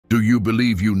Do you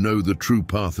believe you know the true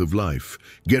path of life?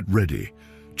 Get ready.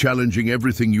 Challenging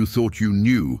everything you thought you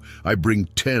knew, I bring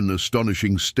 10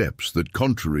 astonishing steps that,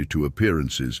 contrary to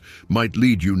appearances, might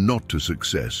lead you not to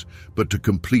success, but to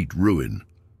complete ruin.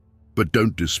 But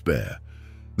don't despair.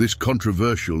 This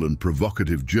controversial and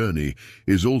provocative journey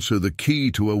is also the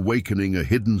key to awakening a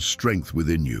hidden strength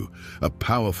within you, a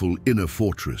powerful inner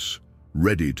fortress,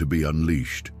 ready to be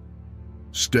unleashed.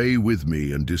 Stay with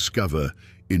me and discover,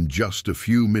 in just a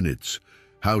few minutes,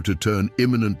 how to turn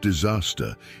imminent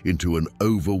disaster into an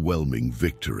overwhelming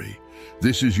victory.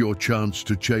 This is your chance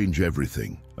to change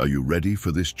everything. Are you ready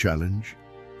for this challenge?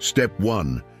 Step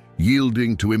 1.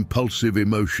 Yielding to impulsive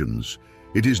emotions.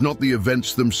 It is not the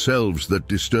events themselves that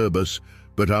disturb us,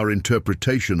 but our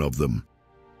interpretation of them.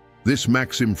 This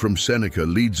maxim from Seneca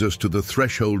leads us to the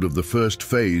threshold of the first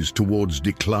phase towards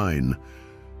decline,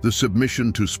 the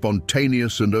submission to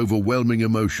spontaneous and overwhelming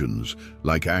emotions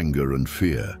like anger and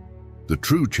fear. The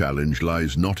true challenge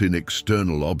lies not in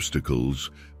external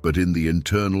obstacles, but in the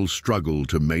internal struggle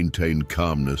to maintain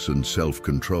calmness and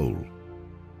self-control.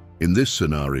 In this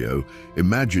scenario,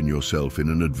 imagine yourself in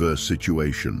an adverse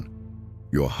situation.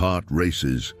 Your heart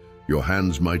races, your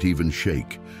hands might even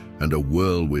shake, and a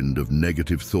whirlwind of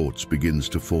negative thoughts begins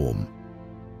to form.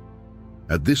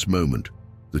 At this moment,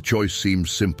 the choice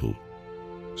seems simple.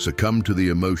 Succumb to the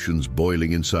emotions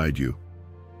boiling inside you,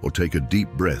 or take a deep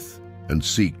breath and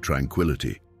seek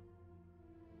tranquility.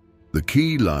 The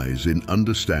key lies in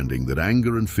understanding that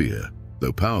anger and fear,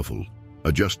 though powerful,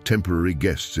 are just temporary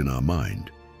guests in our mind.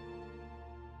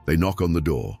 They knock on the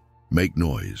door, make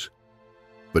noise,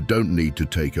 but don't need to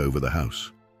take over the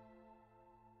house.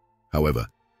 However,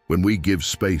 when we give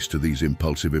space to these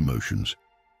impulsive emotions,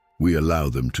 we allow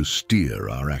them to steer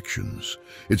our actions.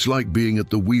 It's like being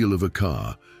at the wheel of a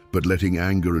car, but letting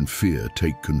anger and fear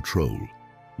take control,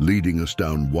 leading us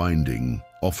down winding,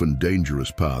 often dangerous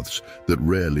paths that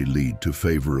rarely lead to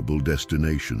favorable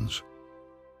destinations.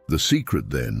 The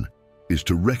secret, then, is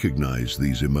to recognize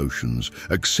these emotions,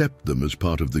 accept them as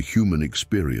part of the human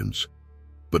experience,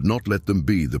 but not let them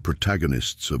be the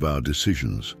protagonists of our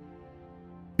decisions.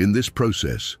 In this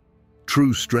process,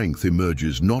 true strength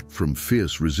emerges not from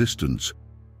fierce resistance,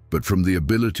 but from the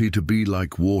ability to be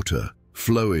like water,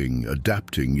 flowing,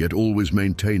 adapting, yet always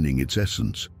maintaining its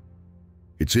essence.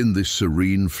 It's in this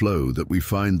serene flow that we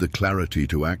find the clarity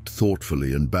to act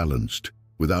thoughtfully and balanced,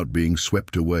 without being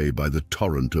swept away by the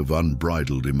torrent of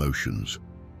unbridled emotions.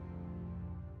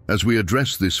 As we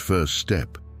address this first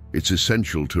step, it's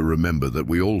essential to remember that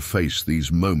we all face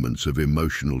these moments of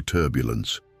emotional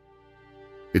turbulence.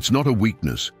 It's not a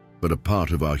weakness, but a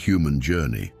part of our human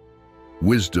journey.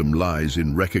 Wisdom lies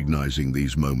in recognizing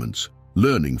these moments,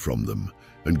 learning from them,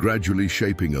 and gradually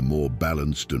shaping a more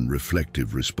balanced and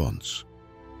reflective response.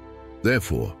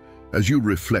 Therefore, as you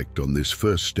reflect on this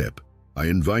first step, I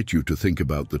invite you to think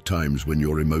about the times when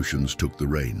your emotions took the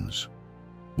reins.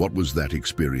 What was that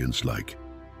experience like?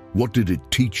 What did it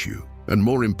teach you? And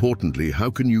more importantly,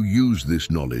 how can you use this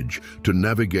knowledge to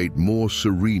navigate more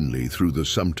serenely through the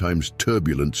sometimes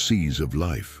turbulent seas of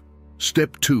life?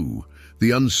 Step 2.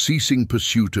 The unceasing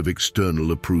pursuit of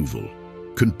external approval.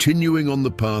 Continuing on the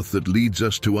path that leads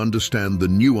us to understand the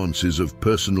nuances of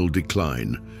personal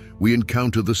decline, we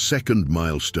encounter the second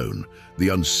milestone, the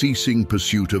unceasing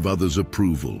pursuit of others'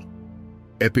 approval.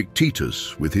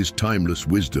 Epictetus, with his timeless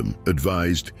wisdom,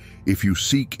 advised, "If you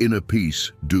seek inner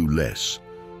peace, do less."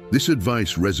 This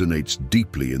advice resonates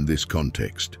deeply in this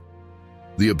context.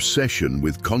 The obsession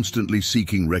with constantly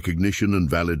seeking recognition and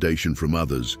validation from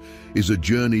others is a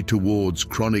journey towards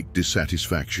chronic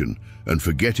dissatisfaction and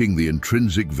forgetting the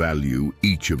intrinsic value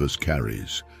each of us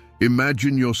carries.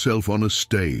 Imagine yourself on a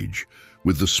stage,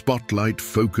 with the spotlight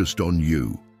focused on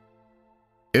you.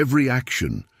 Every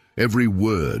action, every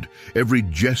word, every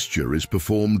gesture is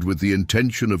performed with the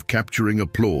intention of capturing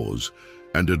applause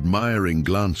and admiring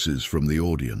glances from the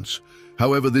audience.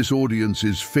 However, this audience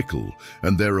is fickle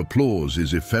and their applause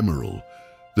is ephemeral.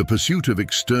 The pursuit of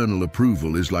external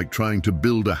approval is like trying to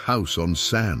build a house on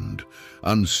sand,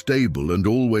 unstable and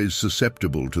always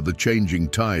susceptible to the changing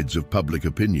tides of public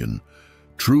opinion.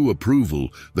 True approval,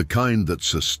 the kind that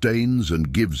sustains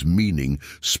and gives meaning,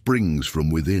 springs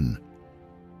from within.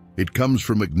 It comes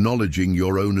from acknowledging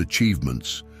your own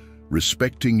achievements,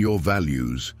 respecting your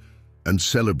values, and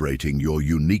celebrating your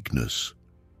uniqueness.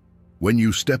 When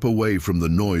you step away from the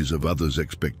noise of others'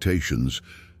 expectations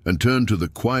and turn to the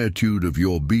quietude of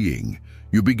your being,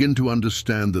 you begin to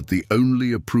understand that the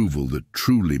only approval that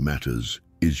truly matters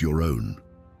is your own.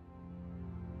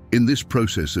 In this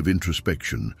process of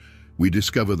introspection, we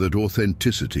discover that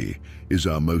authenticity is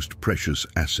our most precious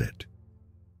asset.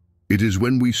 It is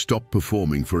when we stop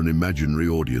performing for an imaginary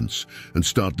audience and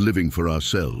start living for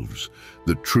ourselves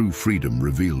that true freedom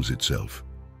reveals itself.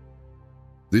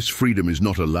 This freedom is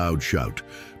not a loud shout,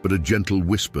 but a gentle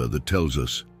whisper that tells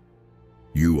us,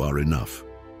 "You are enough."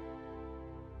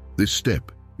 This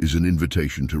step is an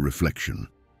invitation to reflection.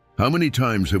 How many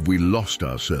times have we lost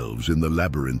ourselves in the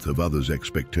labyrinth of others'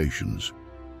 expectations?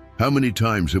 How many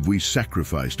times have we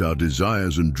sacrificed our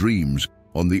desires and dreams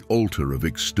on the altar of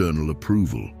external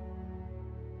approval?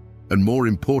 And more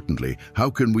importantly, how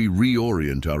can we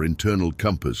reorient our internal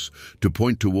compass to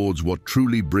point towards what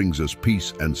truly brings us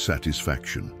peace and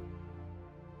satisfaction?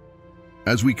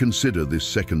 As we consider this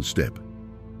second step,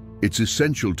 it's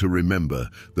essential to remember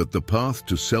that the path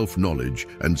to self-knowledge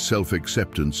and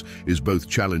self-acceptance is both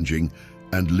challenging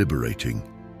and liberating.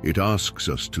 It asks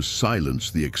us to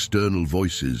silence the external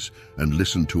voices and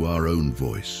listen to our own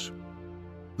voice,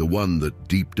 the one that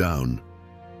deep down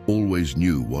always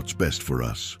knew what's best for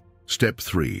us. Step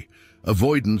 3.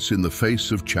 Avoidance in the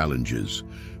face of challenges.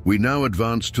 We now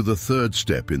advance to the third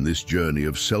step in this journey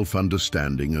of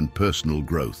self-understanding and personal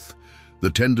growth, the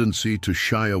tendency to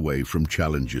shy away from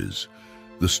challenges.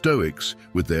 The Stoics,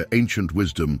 with their ancient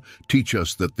wisdom, teach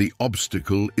us that the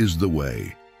obstacle is the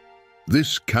way.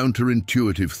 This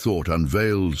counterintuitive thought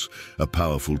unveils a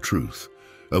powerful truth.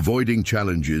 Avoiding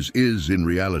challenges is, in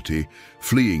reality,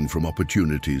 fleeing from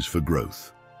opportunities for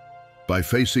growth. By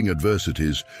facing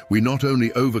adversities, we not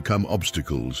only overcome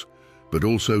obstacles, but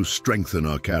also strengthen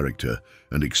our character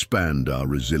and expand our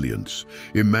resilience.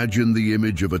 Imagine the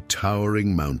image of a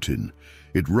towering mountain.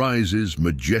 It rises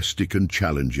majestic and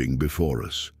challenging before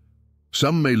us.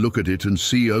 Some may look at it and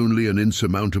see only an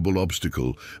insurmountable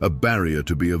obstacle, a barrier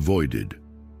to be avoided.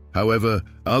 However,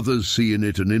 others see in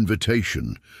it an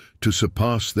invitation to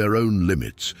surpass their own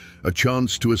limits, a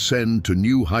chance to ascend to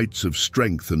new heights of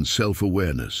strength and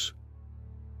self-awareness.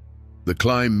 The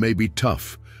climb may be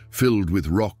tough, filled with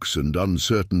rocks and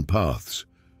uncertain paths,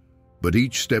 but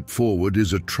each step forward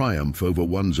is a triumph over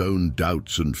one's own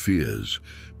doubts and fears.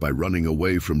 By running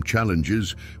away from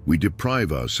challenges, we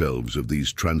deprive ourselves of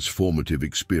these transformative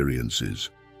experiences.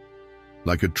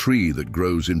 Like a tree that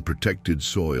grows in protected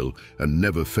soil and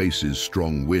never faces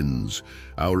strong winds,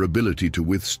 our ability to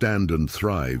withstand and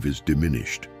thrive is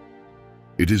diminished.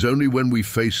 It is only when we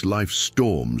face life's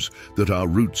storms that our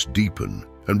roots deepen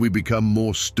and we become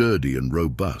more sturdy and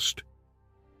robust.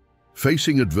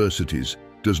 Facing adversities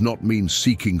does not mean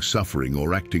seeking suffering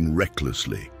or acting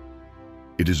recklessly.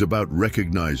 It is about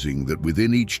recognizing that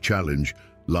within each challenge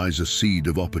lies a seed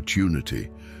of opportunity,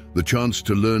 the chance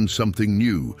to learn something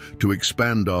new, to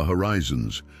expand our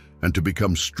horizons, and to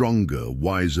become stronger,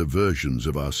 wiser versions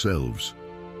of ourselves.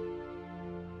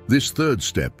 This third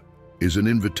step is an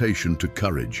invitation to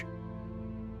courage.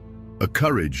 A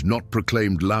courage not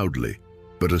proclaimed loudly,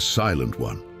 but a silent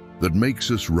one that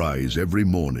makes us rise every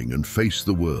morning and face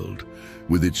the world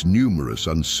with its numerous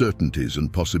uncertainties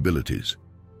and possibilities.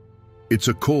 It's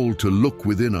a call to look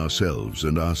within ourselves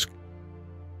and ask,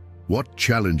 what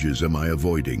challenges am I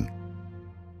avoiding?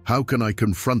 How can I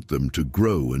confront them to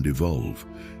grow and evolve?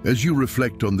 As you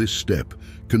reflect on this step,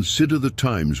 consider the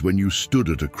times when you stood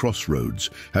at a crossroads,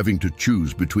 having to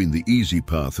choose between the easy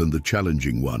path and the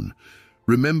challenging one.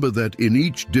 Remember that in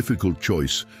each difficult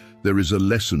choice, there is a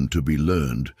lesson to be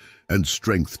learned and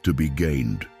strength to be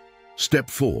gained. Step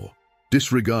 4.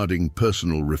 Disregarding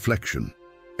personal reflection.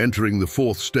 Entering the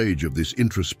fourth stage of this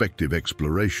introspective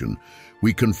exploration,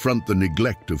 we confront the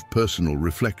neglect of personal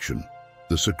reflection.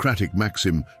 The Socratic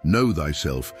maxim, "Know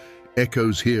thyself,"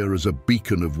 echoes here as a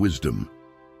beacon of wisdom.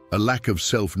 A lack of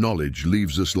self-knowledge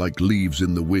leaves us like leaves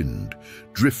in the wind,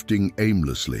 drifting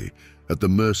aimlessly at the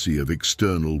mercy of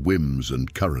external whims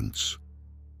and currents.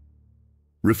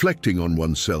 Reflecting on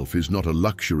oneself is not a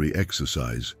luxury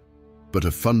exercise, but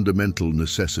a fundamental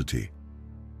necessity.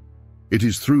 It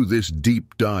is through this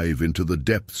deep dive into the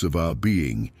depths of our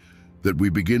being that we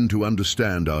begin to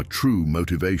understand our true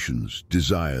motivations,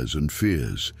 desires, and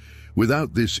fears.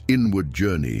 Without this inward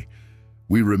journey,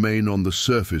 we remain on the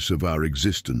surface of our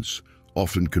existence,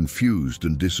 often confused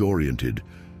and disoriented,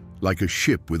 like a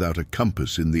ship without a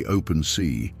compass in the open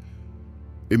sea.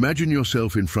 Imagine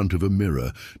yourself in front of a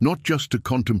mirror, not just to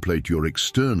contemplate your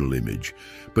external image,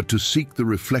 but to seek the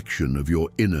reflection of your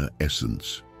inner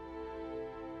essence.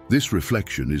 This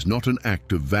reflection is not an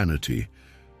act of vanity,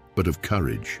 but of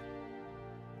courage.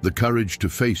 The courage to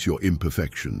face your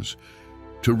imperfections,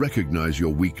 to recognize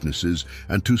your weaknesses,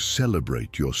 and to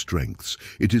celebrate your strengths.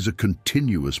 It is a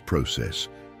continuous process,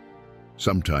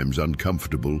 sometimes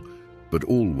uncomfortable, but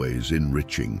always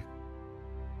enriching.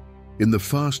 In the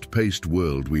fast-paced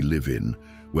world we live in,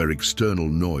 where external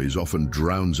noise often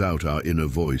drowns out our inner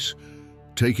voice,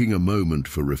 taking a moment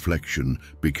for reflection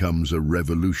becomes a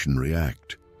revolutionary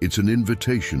act. It's an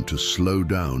invitation to slow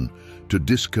down, to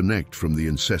disconnect from the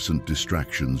incessant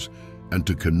distractions, and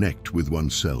to connect with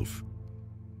oneself.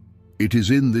 It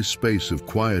is in this space of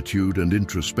quietude and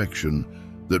introspection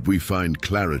that we find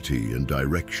clarity and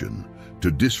direction.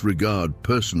 To disregard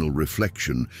personal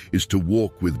reflection is to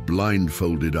walk with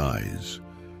blindfolded eyes.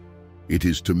 It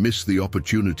is to miss the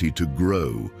opportunity to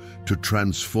grow, to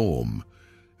transform,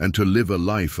 and to live a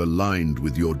life aligned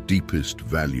with your deepest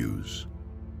values.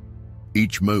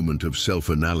 Each moment of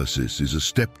self-analysis is a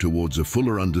step towards a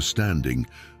fuller understanding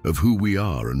of who we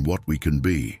are and what we can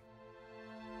be.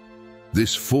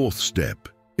 This fourth step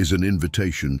is an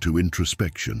invitation to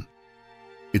introspection.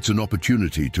 It's an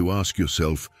opportunity to ask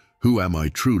yourself, who am I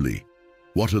truly?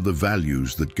 What are the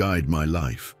values that guide my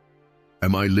life?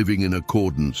 Am I living in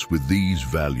accordance with these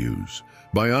values?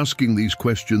 By asking these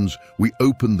questions, we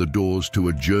open the doors to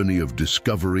a journey of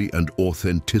discovery and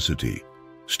authenticity.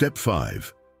 Step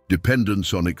 5.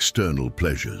 Dependence on external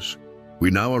pleasures.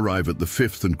 We now arrive at the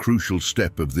fifth and crucial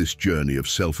step of this journey of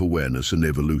self-awareness and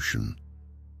evolution: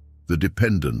 the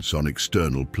dependence on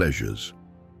external pleasures.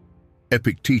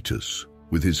 Epictetus,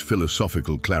 with his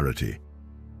philosophical clarity,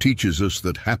 teaches us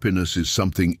that happiness is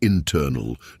something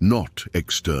internal, not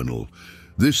external.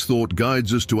 This thought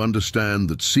guides us to understand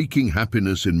that seeking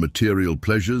happiness in material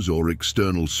pleasures or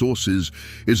external sources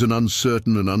is an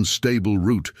uncertain and unstable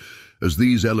route, as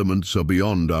these elements are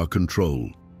beyond our control.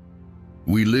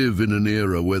 We live in an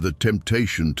era where the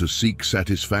temptation to seek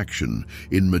satisfaction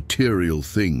in material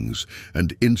things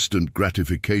and instant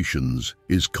gratifications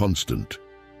is constant.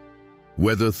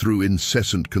 Whether through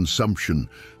incessant consumption,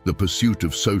 the pursuit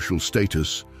of social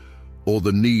status, or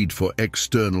the need for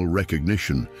external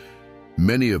recognition,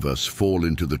 many of us fall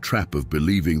into the trap of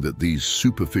believing that these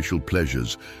superficial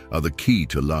pleasures are the key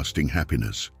to lasting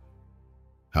happiness.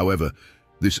 However,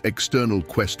 this external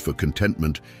quest for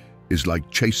contentment is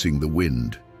like chasing the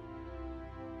wind.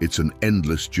 It's an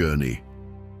endless journey,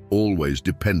 always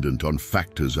dependent on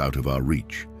factors out of our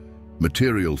reach.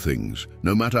 Material things,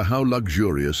 no matter how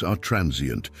luxurious, are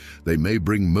transient. They may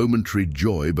bring momentary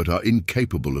joy but are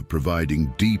incapable of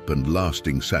providing deep and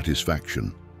lasting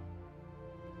satisfaction.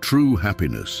 True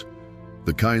happiness,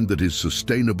 the kind that is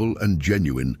sustainable and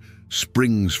genuine,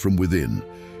 springs from within.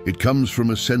 It comes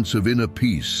from a sense of inner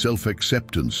peace,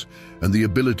 self-acceptance, and the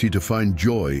ability to find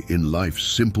joy in life's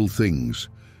simple things.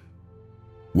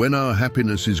 When our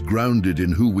happiness is grounded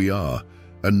in who we are,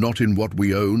 and not in what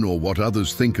we own or what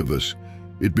others think of us,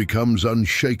 it becomes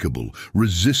unshakable,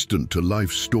 resistant to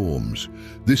life's storms.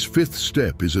 This fifth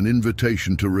step is an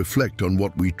invitation to reflect on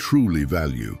what we truly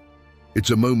value.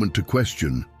 It's a moment to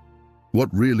question,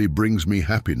 what really brings me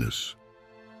happiness?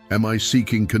 Am I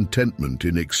seeking contentment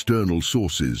in external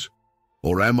sources,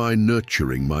 or am I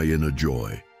nurturing my inner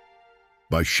joy?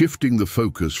 By shifting the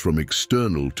focus from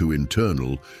external to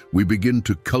internal, we begin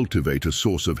to cultivate a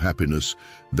source of happiness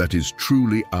that is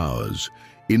truly ours,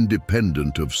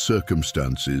 independent of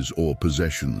circumstances or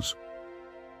possessions.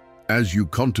 As you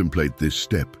contemplate this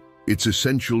step, it's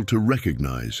essential to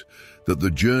recognize that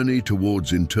the journey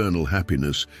towards internal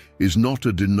happiness is not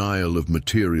a denial of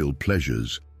material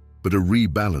pleasures, but a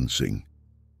rebalancing.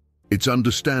 It's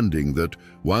understanding that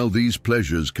while these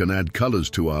pleasures can add colors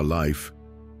to our life,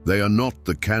 they are not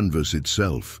the canvas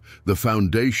itself. The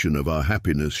foundation of our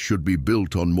happiness should be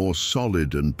built on more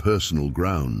solid and personal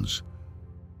grounds.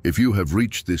 If you have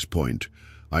reached this point,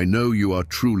 I know you are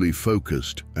truly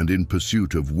focused and in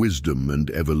pursuit of wisdom and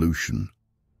evolution.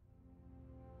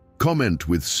 Comment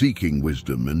with seeking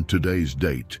wisdom in today's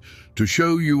date to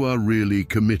show you are really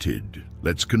committed.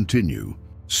 Let's continue.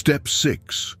 Step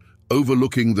 6.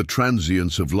 Overlooking the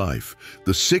transience of life.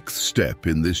 The sixth step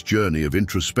in this journey of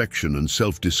introspection and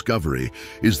self-discovery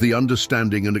is the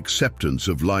understanding and acceptance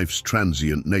of life's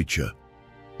transient nature.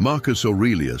 Marcus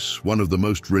Aurelius, one of the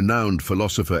most renowned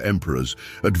philosopher-emperors,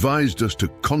 advised us to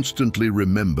constantly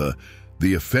remember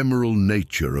the ephemeral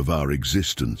nature of our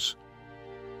existence.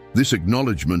 This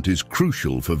acknowledgement is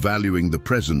crucial for valuing the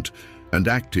present and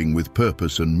acting with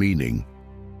purpose and meaning.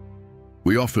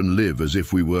 We often live as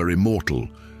if we were immortal,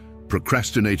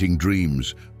 procrastinating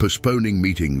dreams, postponing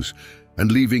meetings, and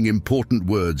leaving important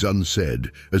words unsaid,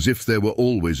 as if there were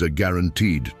always a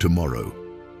guaranteed tomorrow.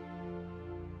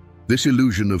 This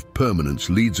illusion of permanence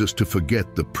leads us to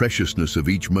forget the preciousness of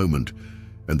each moment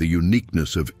and the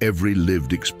uniqueness of every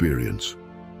lived experience.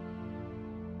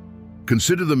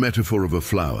 Consider the metaphor of a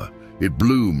flower. It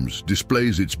blooms,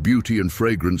 displays its beauty and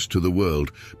fragrance to the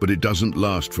world, but it doesn't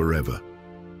last forever.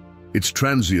 Its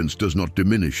transience does not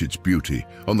diminish its beauty.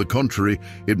 On the contrary,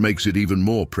 it makes it even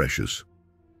more precious.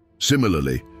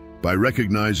 Similarly, by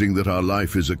recognizing that our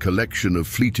life is a collection of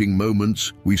fleeting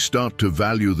moments, we start to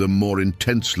value them more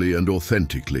intensely and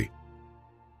authentically.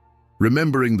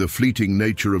 Remembering the fleeting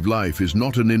nature of life is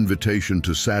not an invitation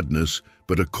to sadness,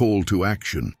 but a call to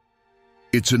action.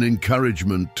 It's an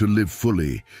encouragement to live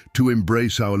fully, to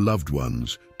embrace our loved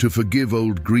ones, to forgive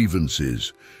old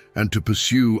grievances, and to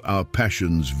pursue our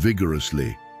passions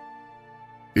vigorously.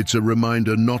 It's a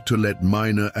reminder not to let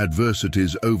minor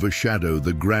adversities overshadow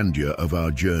the grandeur of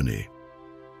our journey.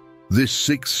 This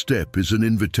sixth step is an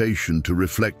invitation to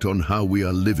reflect on how we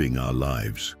are living our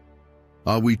lives.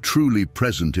 Are we truly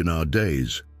present in our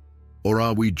days, or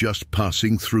are we just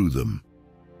passing through them?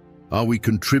 Are we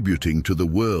contributing to the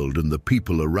world and the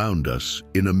people around us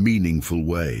in a meaningful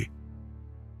way?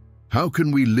 How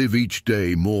can we live each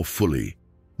day more fully,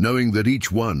 knowing that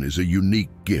each one is a unique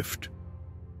gift?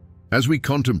 As we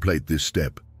contemplate this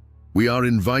step, we are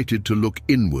invited to look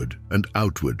inward and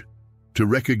outward, to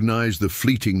recognize the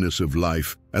fleetingness of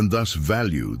life and thus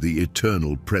value the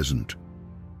eternal present.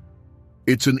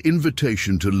 It's an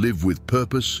invitation to live with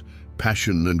purpose,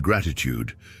 passion and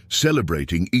gratitude,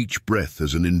 celebrating each breath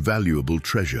as an invaluable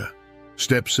treasure.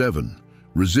 Step 7.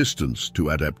 Resistance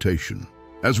to adaptation.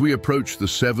 As we approach the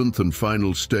seventh and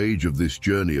final stage of this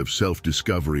journey of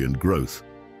self-discovery and growth,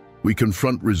 we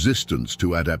confront resistance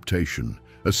to adaptation,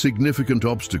 a significant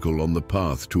obstacle on the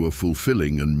path to a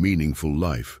fulfilling and meaningful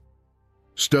life.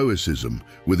 Stoicism,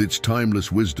 with its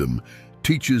timeless wisdom,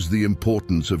 teaches the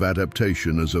importance of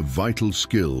adaptation as a vital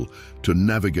skill to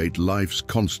navigate life's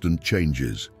constant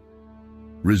changes.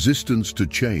 Resistance to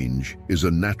change is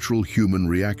a natural human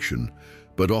reaction,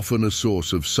 but often a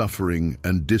source of suffering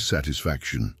and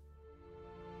dissatisfaction.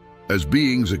 As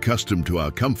beings accustomed to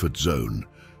our comfort zone,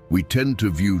 we tend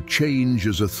to view change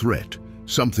as a threat,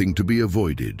 something to be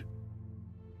avoided.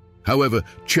 However,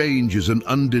 change is an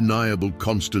undeniable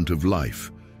constant of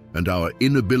life, and our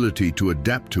inability to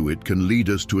adapt to it can lead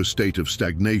us to a state of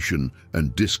stagnation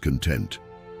and discontent.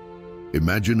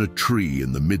 Imagine a tree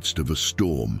in the midst of a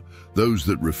storm. Those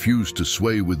that refuse to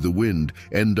sway with the wind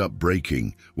end up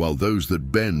breaking, while those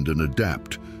that bend and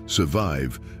adapt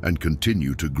survive and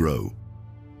continue to grow.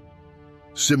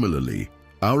 Similarly,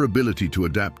 our ability to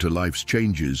adapt to life's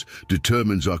changes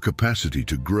determines our capacity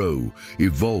to grow,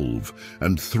 evolve,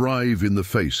 and thrive in the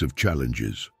face of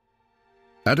challenges.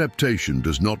 Adaptation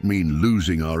does not mean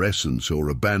losing our essence or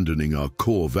abandoning our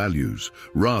core values.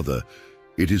 Rather,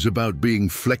 it is about being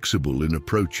flexible in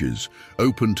approaches,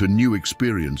 open to new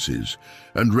experiences,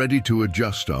 and ready to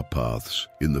adjust our paths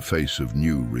in the face of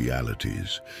new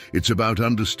realities. It's about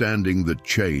understanding that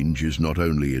change is not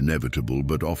only inevitable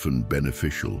but often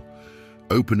beneficial,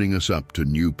 opening us up to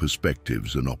new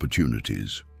perspectives and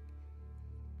opportunities.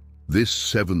 This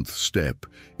seventh step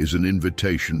is an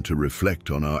invitation to reflect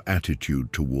on our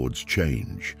attitude towards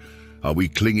change. Are we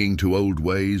clinging to old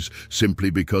ways simply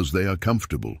because they are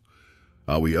comfortable?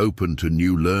 Are we open to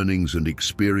new learnings and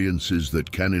experiences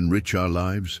that can enrich our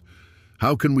lives?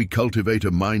 How can we cultivate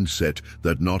a mindset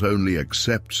that not only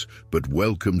accepts but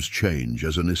welcomes change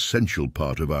as an essential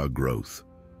part of our growth?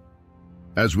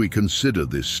 As we consider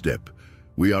this step,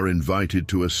 we are invited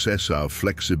to assess our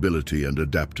flexibility and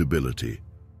adaptability.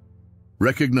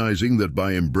 Recognizing that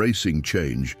by embracing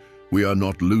change, we are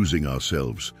not losing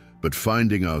ourselves, but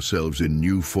finding ourselves in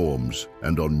new forms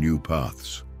and on new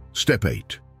paths. Step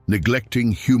 8.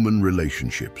 Neglecting human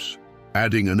relationships.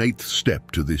 Adding an eighth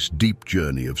step to this deep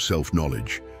journey of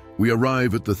self-knowledge, we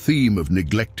arrive at the theme of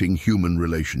neglecting human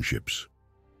relationships.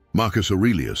 Marcus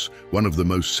Aurelius, one of the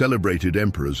most celebrated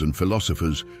emperors and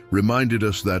philosophers, reminded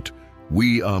us that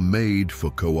we are made for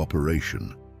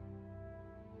cooperation.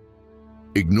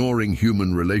 Ignoring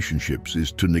human relationships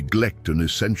is to neglect an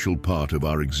essential part of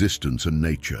our existence and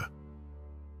nature.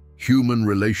 Human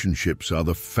relationships are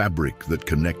the fabric that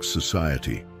connects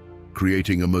society,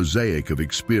 creating a mosaic of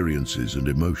experiences and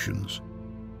emotions.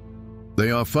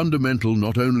 They are fundamental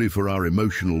not only for our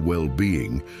emotional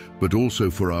well-being, but also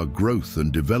for our growth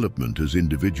and development as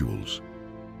individuals.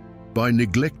 By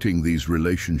neglecting these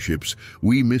relationships,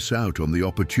 we miss out on the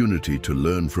opportunity to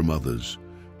learn from others,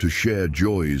 to share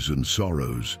joys and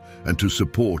sorrows, and to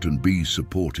support and be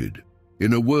supported.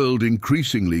 In a world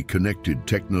increasingly connected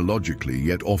technologically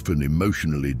yet often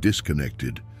emotionally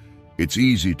disconnected, it's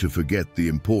easy to forget the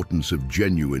importance of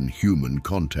genuine human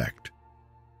contact.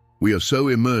 We are so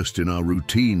immersed in our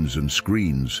routines and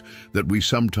screens that we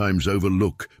sometimes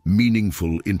overlook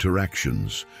meaningful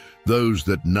interactions, those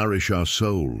that nourish our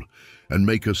soul and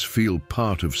make us feel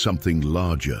part of something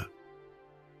larger.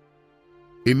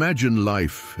 Imagine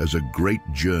life as a great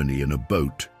journey in a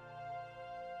boat.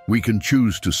 We can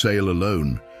choose to sail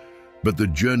alone, but the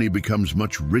journey becomes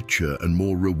much richer and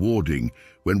more rewarding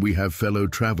when we have fellow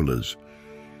travelers.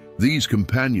 These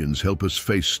companions help us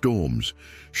face storms,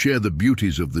 share the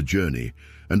beauties of the journey,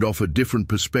 and offer different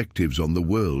perspectives on the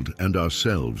world and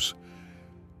ourselves.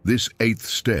 This 8th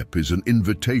step is an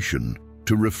invitation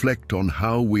to reflect on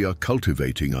how we are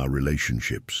cultivating our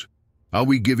relationships. Are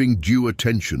we giving due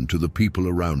attention to the people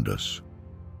around us?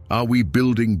 Are we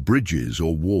building bridges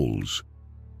or walls?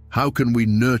 How can we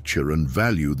nurture and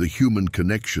value the human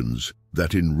connections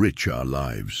that enrich our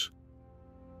lives?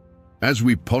 As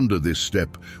we ponder this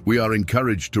step, we are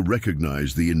encouraged to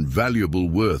recognize the invaluable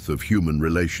worth of human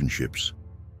relationships.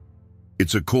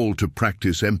 It's a call to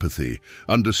practice empathy,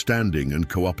 understanding, and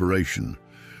cooperation,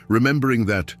 remembering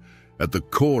that, at the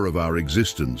core of our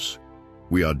existence,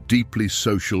 we are deeply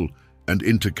social and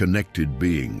interconnected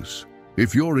beings.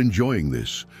 If you're enjoying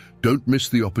this, don't miss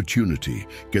the opportunity.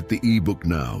 Get the ebook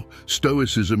now,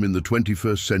 Stoicism in the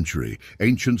 21st Century,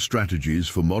 Ancient Strategies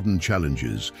for Modern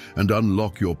Challenges, and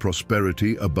unlock your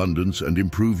prosperity, abundance, and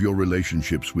improve your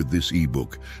relationships with this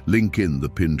ebook. Link in the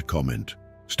pinned comment.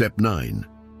 Step 9.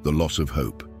 The loss of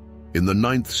hope. In the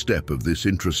 9th step of this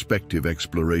introspective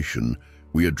exploration,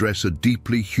 we address a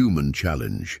deeply human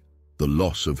challenge, the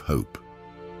loss of hope.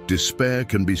 Despair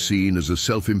can be seen as a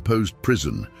self-imposed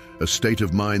prison, a state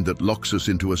of mind that locks us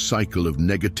into a cycle of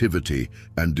negativity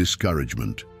and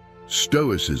discouragement.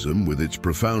 Stoicism, with its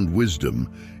profound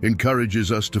wisdom,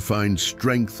 encourages us to find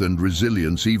strength and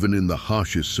resilience even in the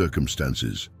harshest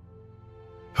circumstances.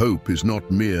 Hope is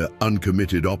not mere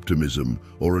uncommitted optimism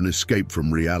or an escape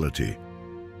from reality.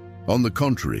 On the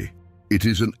contrary, it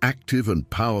is an active and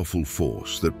powerful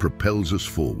force that propels us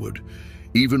forward,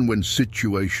 even when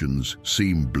situations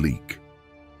seem bleak.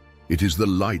 It is the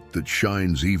light that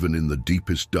shines even in the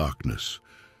deepest darkness,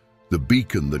 the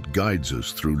beacon that guides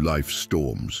us through life's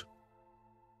storms.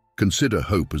 Consider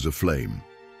hope as a flame.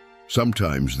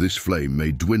 Sometimes this flame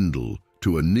may dwindle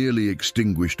to a nearly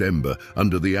extinguished ember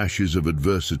under the ashes of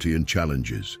adversity and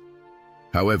challenges.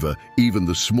 However, even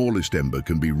the smallest ember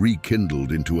can be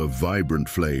rekindled into a vibrant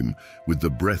flame with the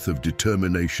breath of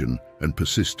determination and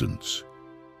persistence.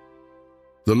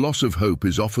 The loss of hope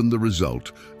is often the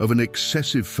result of an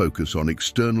excessive focus on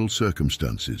external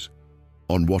circumstances,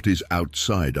 on what is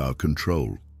outside our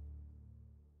control.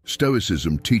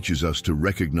 Stoicism teaches us to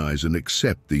recognize and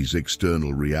accept these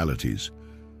external realities,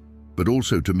 but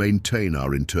also to maintain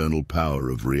our internal power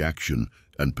of reaction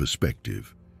and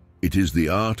perspective. It is the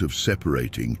art of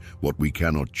separating what we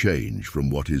cannot change from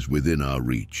what is within our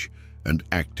reach and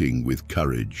acting with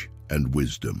courage and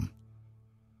wisdom.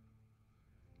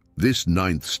 This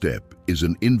 9th step is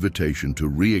an invitation to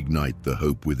reignite the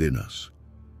hope within us.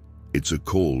 It's a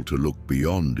call to look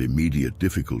beyond immediate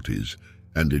difficulties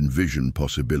and envision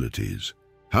possibilities.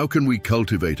 How can we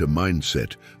cultivate a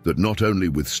mindset that not only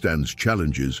withstands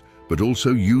challenges, but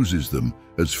also uses them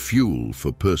as fuel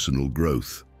for personal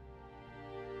growth?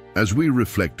 As we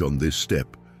reflect on this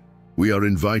step, we are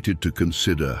invited to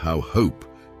consider how hope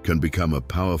can become a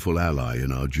powerful ally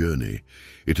in our journey.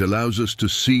 It allows us to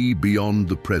see beyond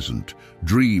the present,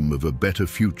 dream of a better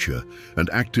future, and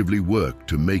actively work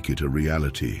to make it a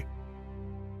reality.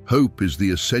 Hope is the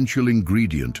essential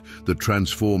ingredient that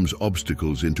transforms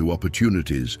obstacles into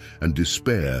opportunities and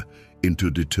despair into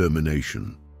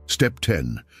determination. Step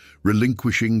 10.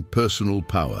 Relinquishing personal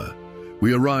power.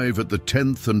 We arrive at the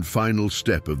 10th and final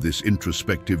step of this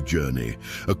introspective journey,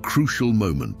 a crucial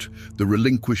moment, the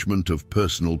relinquishment of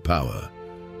personal power.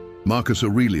 Marcus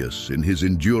Aurelius, in his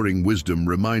enduring wisdom,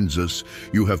 reminds us,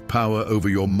 you have power over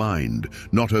your mind,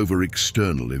 not over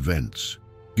external events.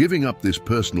 Giving up this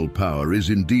personal power is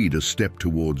indeed a step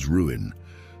towards ruin.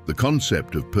 The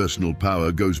concept of personal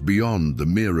power goes beyond the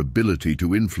mere ability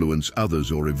to influence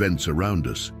others or events around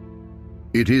us.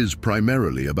 It is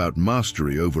primarily about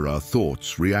mastery over our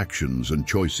thoughts, reactions, and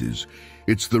choices.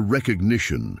 It's the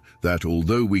recognition that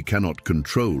although we cannot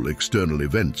control external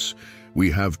events,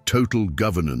 we have total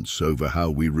governance over how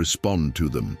we respond to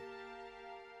them.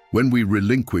 When we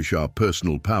relinquish our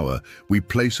personal power, we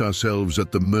place ourselves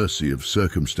at the mercy of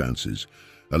circumstances,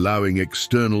 allowing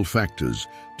external factors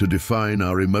to define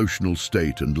our emotional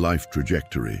state and life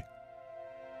trajectory.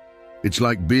 It's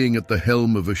like being at the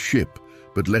helm of a ship,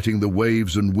 but letting the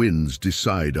waves and winds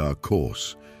decide our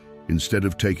course, instead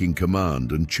of taking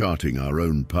command and charting our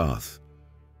own path.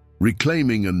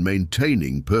 Reclaiming and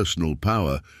maintaining personal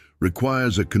power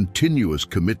requires a continuous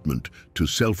commitment to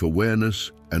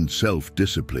self-awareness and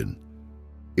self-discipline.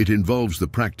 It involves the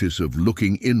practice of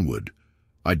looking inward,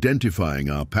 identifying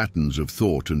our patterns of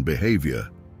thought and behavior,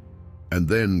 and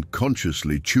then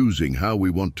consciously choosing how we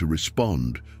want to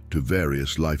respond to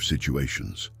various life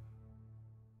situations.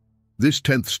 This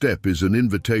 10th step is an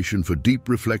invitation for deep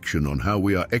reflection on how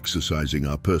we are exercising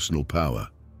our personal power.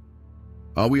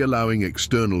 Are we allowing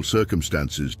external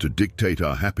circumstances to dictate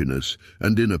our happiness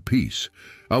and inner peace?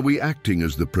 Are we acting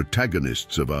as the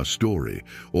protagonists of our story,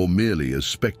 or merely as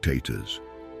spectators?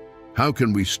 How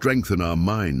can we strengthen our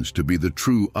minds to be the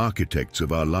true architects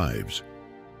of our lives?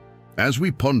 As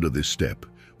we ponder this step,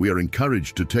 we are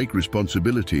encouraged to take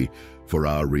responsibility for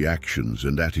our reactions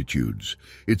and attitudes.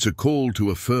 It's a call to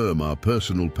affirm our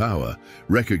personal power,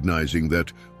 recognizing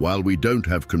that while we don't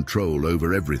have control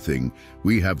over everything,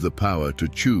 we have the power to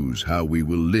choose how we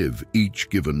will live each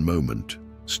given moment.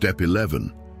 Step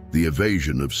 11, the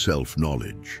evasion of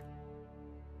self-knowledge.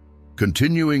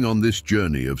 Continuing on this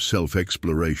journey of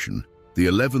self-exploration, the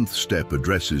 11th step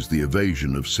addresses the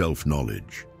evasion of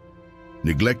self-knowledge.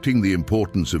 Neglecting the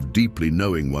importance of deeply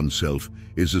knowing oneself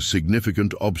is a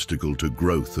significant obstacle to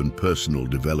growth and personal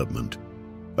development.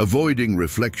 Avoiding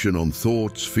reflection on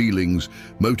thoughts, feelings,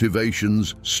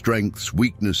 motivations, strengths,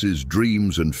 weaknesses,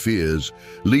 dreams, and fears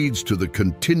leads to the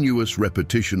continuous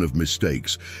repetition of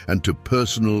mistakes and to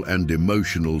personal and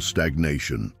emotional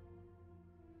stagnation.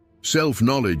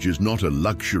 Self-knowledge is not a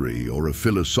luxury or a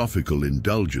philosophical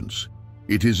indulgence.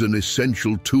 It is an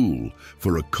essential tool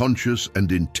for a conscious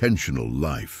and intentional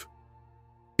life.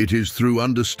 It is through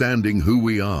understanding who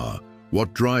we are,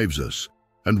 what drives us,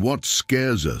 and what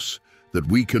scares us that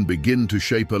we can begin to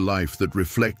shape a life that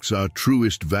reflects our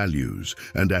truest values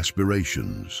and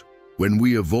aspirations. When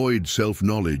we avoid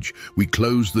self-knowledge, we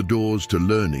close the doors to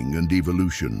learning and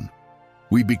evolution.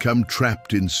 We become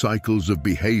trapped in cycles of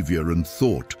behavior and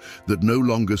thought that no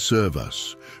longer serve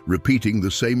us, repeating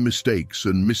the same mistakes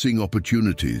and missing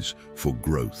opportunities for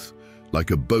growth.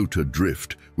 Like a boat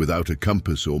adrift without a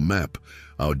compass or map,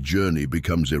 our journey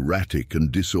becomes erratic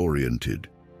and disoriented.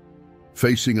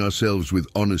 Facing ourselves with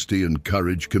honesty and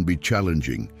courage can be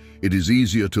challenging. It is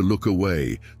easier to look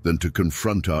away than to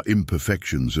confront our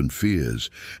imperfections and fears.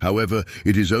 However,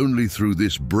 it is only through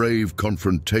this brave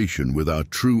confrontation with our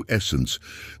true essence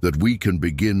that we can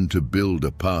begin to build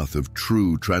a path of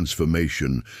true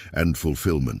transformation and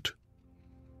fulfillment.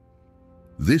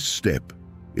 This step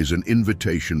is an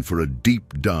invitation for a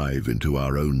deep dive into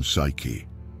our own psyche.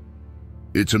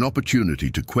 It's an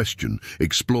opportunity to question,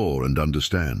 explore, and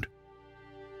understand.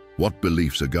 What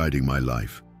beliefs are guiding my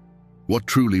life? What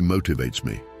truly motivates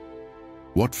me?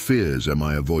 What fears am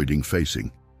I avoiding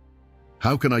facing?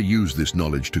 How can I use this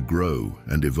knowledge to grow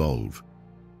and evolve?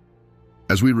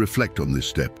 As we reflect on this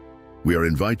step, we are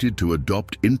invited to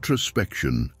adopt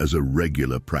introspection as a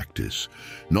regular practice,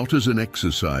 not as an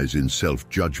exercise in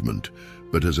self-judgment,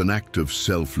 but as an act of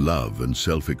self-love and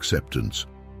self-acceptance.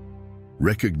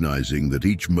 Recognizing that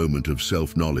each moment of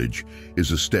self-knowledge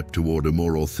is a step toward a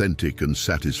more authentic and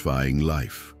satisfying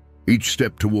life. Each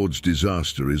step towards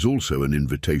disaster is also an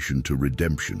invitation to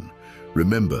redemption.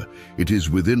 Remember, it is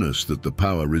within us that the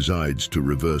power resides to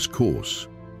reverse course,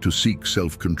 to seek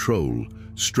self-control,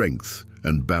 strength,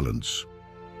 and balance.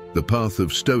 The path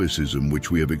of Stoicism,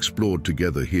 which we have explored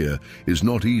together here, is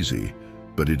not easy,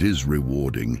 but it is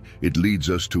rewarding. It leads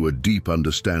us to a deep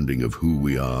understanding of who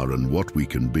we are and what we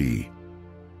can be.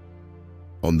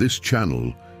 On this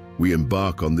channel, we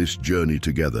embark on this journey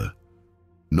together,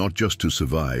 not just to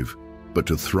survive, but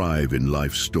to thrive in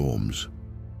life's storms.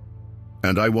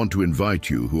 And I want to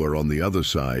invite you who are on the other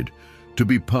side to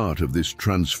be part of this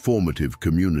transformative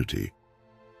community.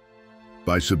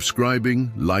 By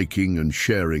subscribing, liking, and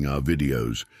sharing our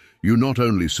videos, you not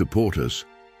only support us,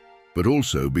 but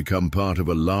also become part of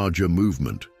a larger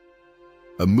movement.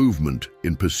 A movement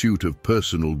in pursuit of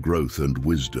personal growth and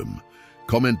wisdom.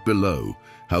 Comment below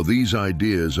how these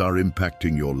ideas are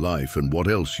impacting your life and what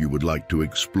else you would like to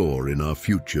explore in our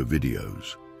future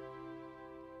videos.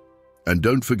 And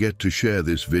don't forget to share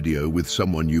this video with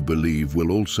someone you believe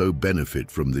will also benefit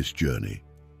from this journey.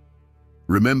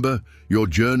 Remember, your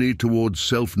journey towards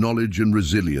self-knowledge and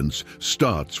resilience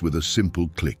starts with a simple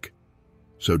click.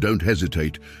 So don't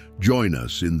hesitate, join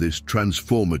us in this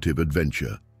transformative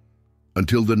adventure.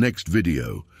 Until the next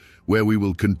video, where we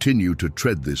will continue to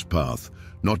tread this path,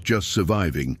 not just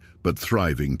surviving, but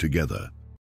thriving together.